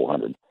about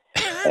 400.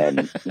 And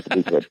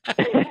Mr.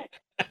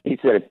 B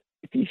said,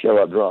 if you show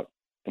up drunk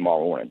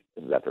tomorrow morning,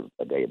 this is after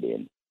a day of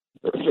being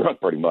drunk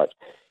pretty much,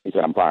 he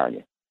said, I'm firing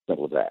you.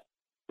 Simple as that.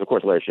 So of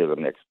course, Larry shows up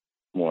the next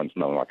morning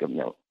smelling like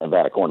a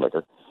vat of corn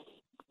liquor,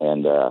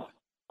 and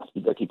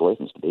you better keep away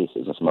from Mr. B. So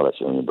he's gonna smell that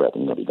shit in your breath,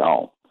 and you're gonna be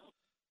gone.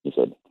 He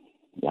said,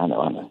 yeah, I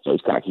know. So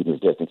he's kind of keeping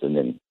his distance. And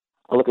then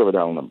I look over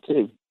there on number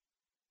 2.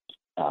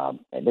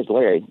 And there's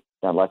Larry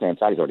down the left-hand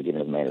side. He's already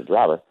given his man a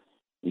driver.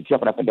 He's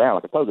jumping up and down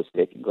like a pogo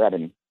stick and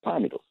grabbing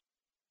pine needles.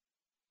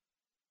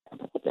 I'm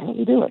like, what the hell are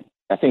you doing?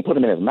 I think he put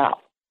them in his mouth.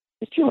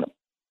 He's chewing them.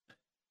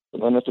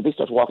 And when Mr. B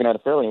starts walking out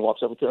of the fairway, he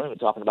walks over to him and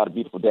talking about a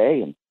beautiful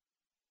day and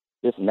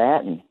this and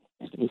that. And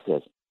Mr. B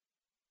says,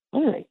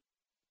 Larry,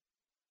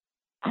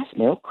 I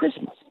smell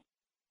Christmas.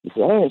 He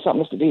said, hey, there's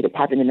something Mr. D, they're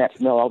piping in that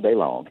smell all day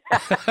long.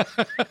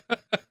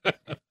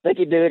 They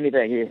can do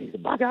anything. He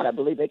said, by God, I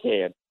believe they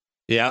can.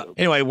 Yeah.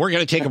 Anyway, we're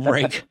going to take a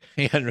break,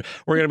 and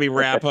we're going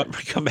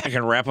to come back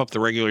and wrap up the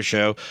regular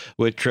show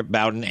with Trip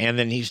Bowden, and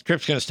then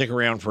Trip's going to stick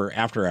around for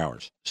after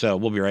hours. So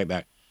we'll be right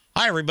back.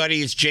 Hi,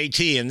 everybody. It's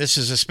JT, and this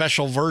is a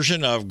special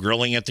version of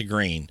Grilling at the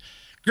Green.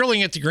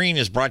 Grilling at the Green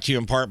is brought to you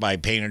in part by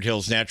Painted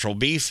Hills Natural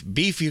Beef.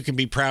 Beef you can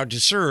be proud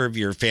to serve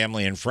your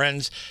family and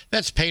friends.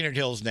 That's Painted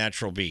Hills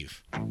Natural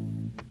Beef.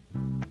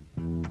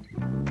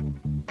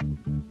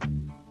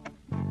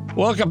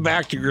 Welcome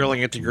back to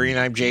Grilling at the Green.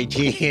 I'm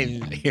JT,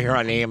 and here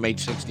on AM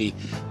 860,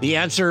 The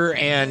Answer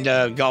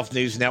and Golf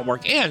News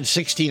Network, and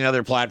 16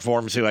 other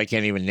platforms who I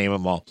can't even name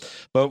them all.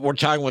 But we're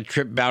talking with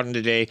Trip Bowden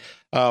today.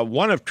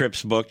 One of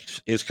Trip's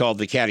books is called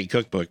The Caddy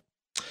Cookbook,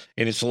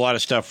 and it's a lot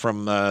of stuff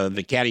from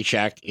the Caddy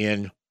Shack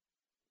in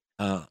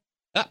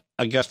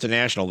Augusta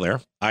National there,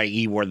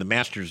 i.e. where the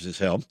Masters is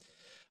held.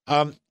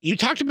 You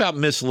talked about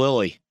Miss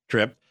Lily,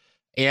 Trip,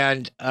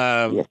 and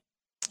Yes.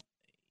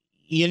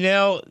 you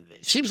know,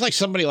 it seems like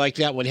somebody like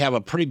that would have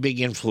a pretty big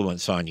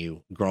influence on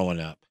you growing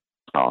up.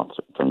 Oh, it's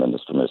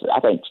tremendous. I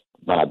think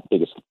my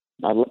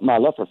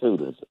love for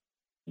food is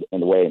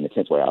in the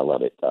intense way I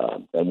love it,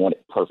 and want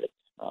it perfect,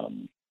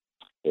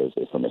 is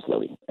from Miss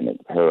Lily. And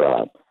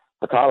her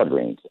collard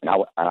greens. And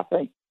I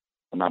think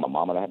my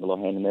mom would have a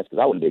little hand in this,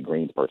 because I wouldn't be a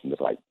greens person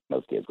just like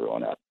most kids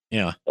growing up.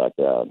 Yeah. But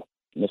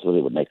Miss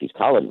Lily would make these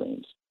collard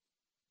greens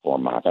for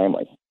my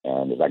family.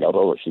 And as I got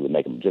over, she would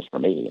make them just for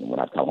me. And when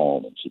I'd come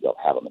home, and she'd go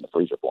have them in the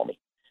freezer for me.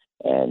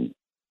 And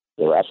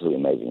they were absolutely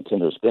amazing.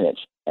 Tender spinach.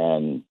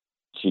 And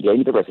she gave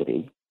me the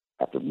recipe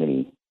after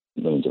many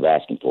millions of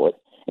asking for it.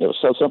 And it was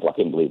so simple, I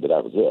couldn't believe that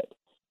was it.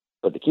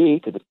 But the key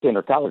to the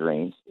tender collard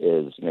greens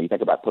is, you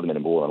think about putting them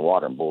in boiling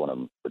water and boiling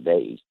them for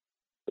days.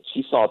 But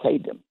she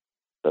sauteed them.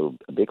 So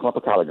a big clump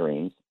of collard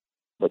greens,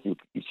 but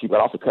she would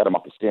also cut them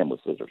off the stem with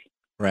scissors.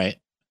 Right.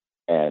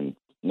 And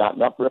not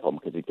rip them,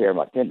 because you tear them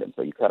like tendons.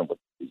 So you cut them with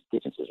these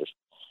kitchen scissors.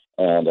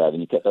 And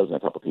then you cut those in a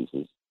couple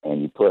pieces.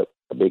 And you put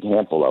a big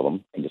handful of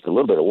them in just a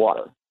little bit of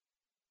water.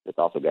 It's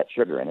also got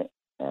sugar in it.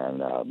 And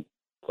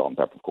salt and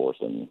pepper, of course,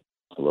 and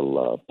a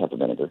little pepper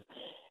vinegar.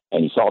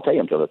 And you saute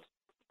them until it's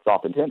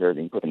soft and tender.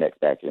 Then you put the next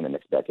batch in, the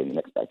next batch in, the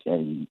next batch in.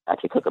 And you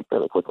actually cook them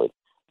fairly quickly.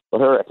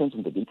 But her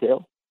attention to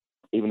detail,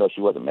 even though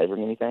she wasn't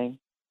measuring anything,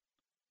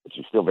 but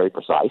she's still very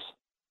precise.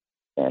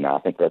 And I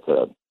think that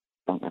was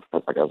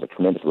a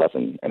tremendous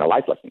lesson and a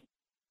life lesson.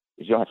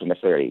 You don't have to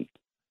necessarily,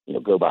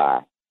 go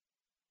by,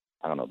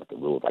 I don't know, the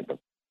rules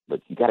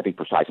but you got to be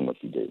precise in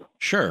what you do.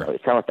 Sure.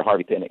 It's kind of like the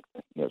Harvey Pinnick,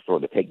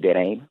 sort of the take dead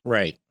aim.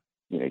 Right.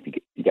 If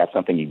you got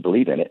something, you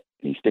believe in it,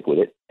 and you stick with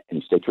it, and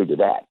you stay true to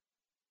that.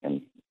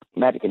 And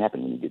magic can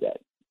happen when you do that.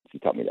 She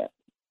taught me that.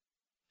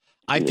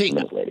 She's a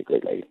tremendous lady,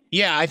 great lady.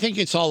 Yeah, I think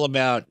it's all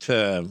about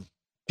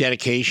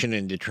dedication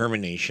and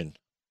determination.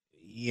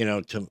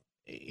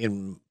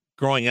 In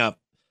growing up,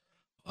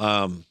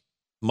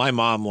 my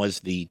mom was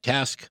the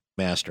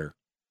taskmaster.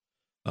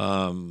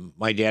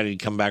 My dad had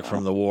come back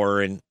from the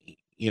war, and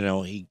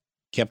he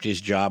kept his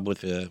job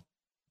with the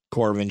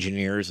Corps of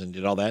Engineers and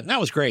did all that, and that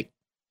was great.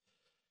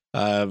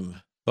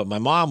 But my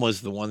mom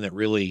was the one that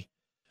really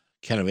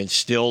kind of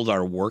instilled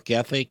our work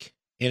ethic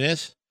in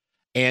us,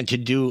 and to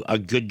do a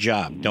good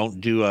job.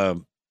 Don't do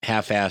a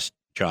half-assed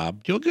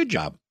job. Do a good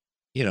job.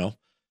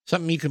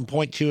 Something you can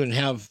point to and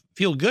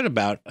feel good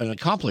about an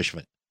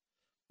accomplishment.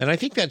 And I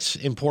think that's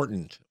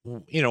important.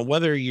 When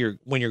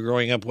you're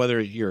growing up, whether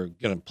you're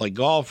going to play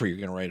golf or you're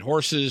going to ride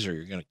horses or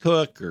you're going to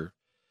cook or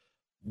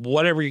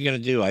whatever you're going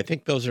to do, I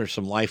think those are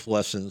some life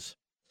lessons,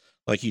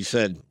 like you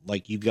said,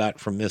 like you got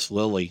from Miss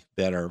Lily,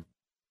 that are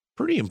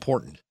pretty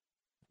important,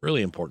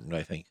 really important,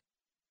 I think.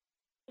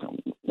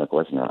 No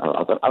question.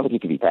 I think you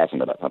can be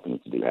passionate about something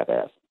that you do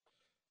half-ass.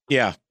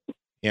 Yeah.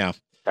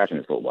 Passion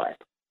is full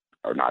blast,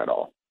 or not at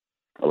all.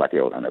 I like the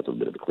old, I know it's a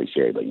bit of a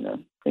cliche, but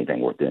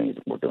anything worth doing is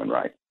worth doing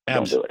right.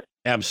 Don't do it.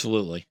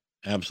 Absolutely.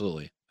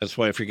 That's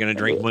why if you're going to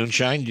drink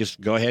moonshine, just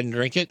go ahead and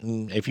drink it.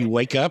 And if you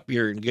wake up,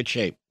 you're in good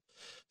shape.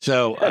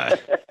 So,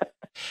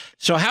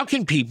 so how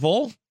can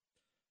people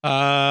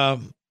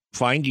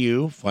find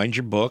you, find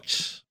your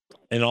books,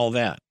 and all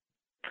that?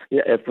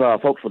 Yeah, if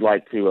folks would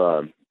like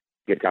to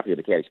get a copy of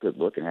the Caddy's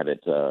Cookbook and have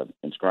it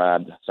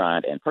inscribed,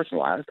 signed, and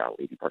personalized, I'll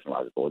even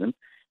personalize it for them.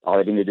 All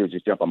they need to do is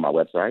just jump on my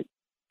website,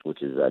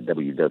 which is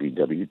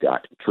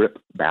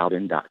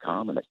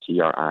www.tripbowden.com, and that's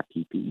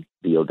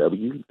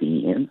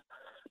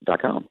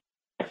TRIPBOWDEN.com.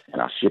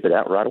 And I'll ship it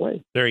out right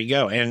away. There you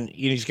go. And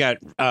he's got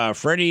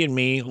Freddie and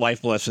Me,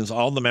 life lessons,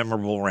 all the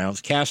memorable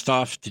rounds,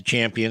 cast-offs to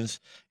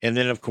champions, and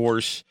then, of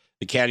course,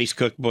 the Caddy's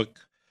Cookbook,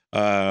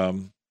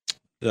 the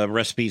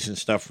recipes and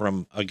stuff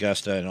from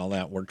Augusta and all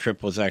that, where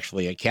Trip was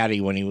actually a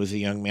caddy when he was a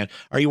young man.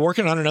 Are you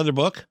working on another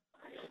book?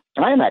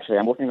 I am, actually.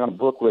 I'm working on a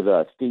book with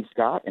Steve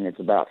Scott, and it's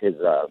about his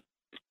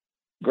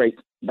great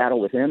battle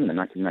with him in the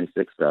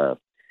 1996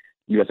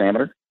 U.S.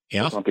 Amateur,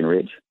 Pumpkin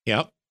Ridge.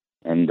 Yeah.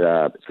 And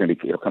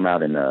it'll come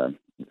out in the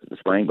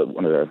spring, but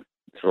one of the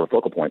sort of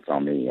focal points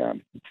on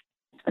in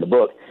the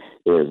book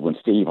is when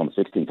Steve, on the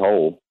 16th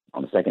hole,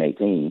 on the second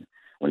 18,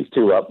 when he's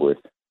 2 up with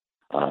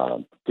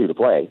 2 to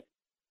play,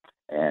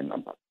 and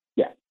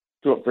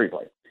 2 up, 3 to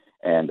play,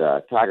 and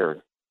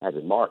Tiger has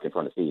his mark in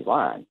front of Steve's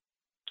line.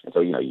 And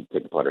so, you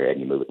take the putter head and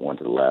you move it 1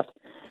 to the left,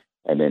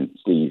 and then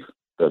Steve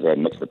goes ahead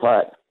and makes the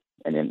putt.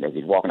 And then as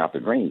he's walking off the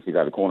green, he sees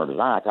out of the corner of his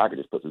eye, Tiger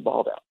just puts his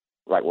ball down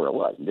right where it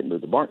was and didn't move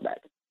the mark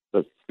back.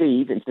 So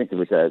Steve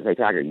instinctively says, "Hey,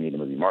 Tiger, you need to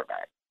move your mark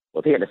back."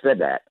 Well, if he hadn't said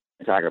that,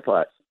 and Tiger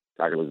putts,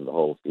 Tiger loses the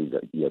hole. Steve's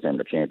a U.S.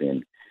 Amateur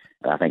champion,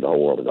 and I think the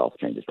whole world of golf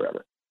changes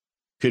forever.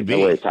 Could be.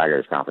 No way Tiger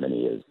is confident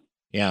he is.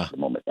 Yeah. The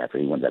moment after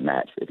he wins that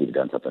match, if he'd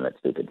done something that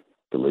stupid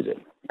to lose it,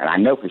 and I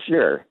know for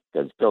sure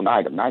because Phil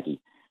Knight of Nike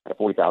had a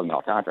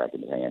 $40,000 contract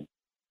in his hand,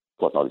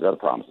 plus all these other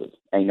promises.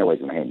 Ain't no way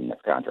he's going to hand him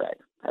that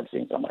contract. I've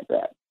seen something like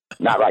that.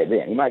 Not right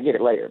then. He might get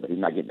it later, but he's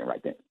not getting it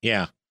right then.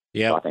 Yeah.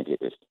 Yeah. So I think it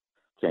just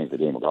changed the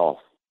game of golf,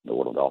 the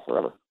world of golf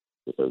forever.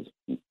 With those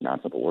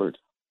non-simple words.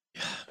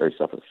 Very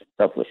selfish.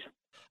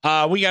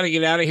 We got to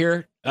get out of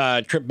here.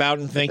 Trip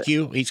Bowden, thank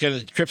you.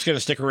 Trip's gonna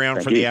stick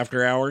around for the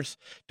after hours.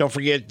 Don't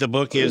forget the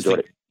book is.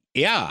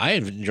 Yeah, I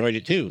enjoyed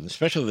it too,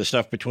 especially the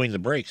stuff between the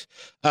breaks.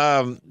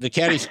 The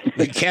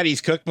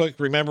Caddy's Cookbook,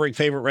 remembering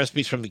favorite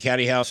recipes from the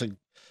Caddy House and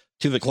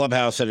to the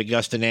clubhouse at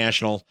Augusta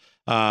National.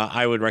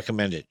 I would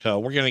recommend it.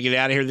 We're going to get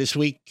out of here this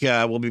week.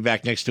 We'll be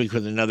back next week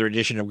with another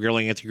edition of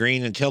Grilling at the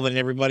Green. Until then,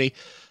 everybody,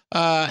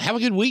 have a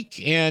good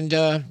week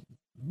and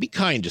be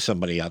kind to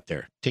somebody out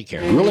there. Take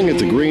care. Grilling at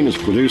the Green is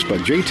produced by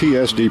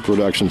JTSD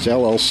Productions,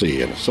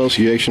 LLC, in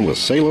association with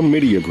Salem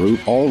Media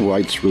Group, all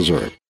rights reserved.